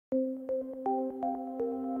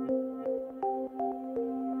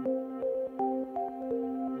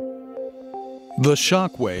The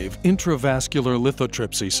Shockwave intravascular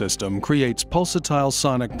lithotripsy system creates pulsatile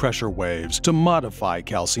sonic pressure waves to modify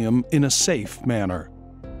calcium in a safe manner.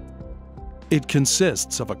 It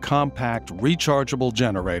consists of a compact rechargeable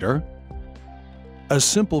generator, a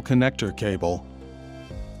simple connector cable,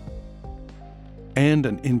 and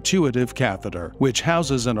an intuitive catheter, which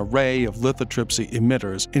houses an array of lithotripsy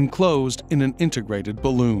emitters enclosed in an integrated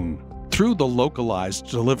balloon. Through the localized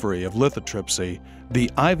delivery of lithotripsy, the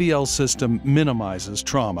IVL system minimizes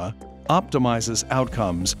trauma, optimizes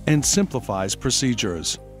outcomes, and simplifies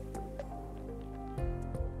procedures.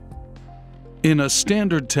 In a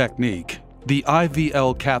standard technique, the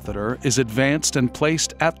IVL catheter is advanced and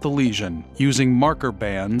placed at the lesion using marker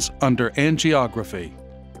bands under angiography.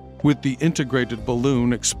 With the integrated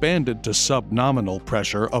balloon expanded to subnominal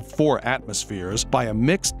pressure of 4 atmospheres by a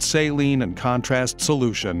mixed saline and contrast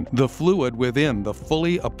solution, the fluid within the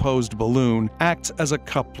fully opposed balloon acts as a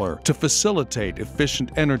coupler to facilitate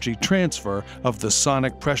efficient energy transfer of the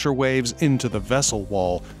sonic pressure waves into the vessel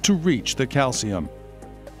wall to reach the calcium.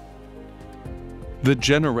 The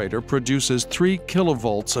generator produces 3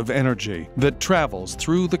 kilovolts of energy that travels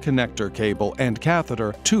through the connector cable and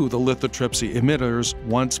catheter to the lithotripsy emitters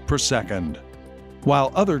once per second.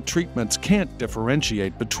 While other treatments can't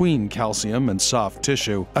differentiate between calcium and soft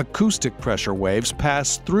tissue, acoustic pressure waves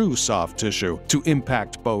pass through soft tissue to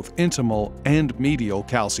impact both intimal and medial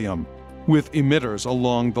calcium. With emitters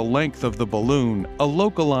along the length of the balloon, a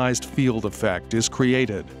localized field effect is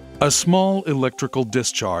created. A small electrical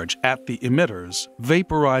discharge at the emitters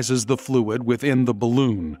vaporizes the fluid within the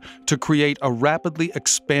balloon to create a rapidly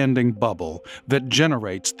expanding bubble that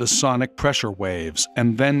generates the sonic pressure waves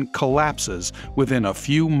and then collapses within a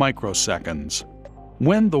few microseconds.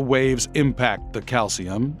 When the waves impact the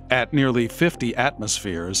calcium at nearly 50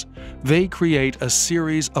 atmospheres, they create a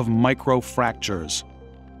series of microfractures.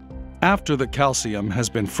 After the calcium has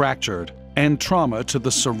been fractured, and trauma to the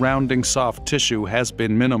surrounding soft tissue has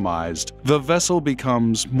been minimized, the vessel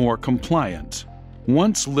becomes more compliant.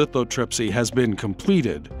 Once lithotripsy has been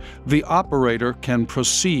completed, the operator can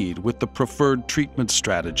proceed with the preferred treatment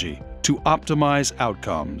strategy to optimize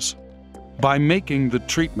outcomes. By making the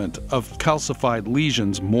treatment of calcified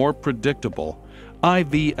lesions more predictable,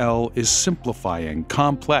 IVL is simplifying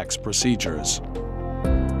complex procedures.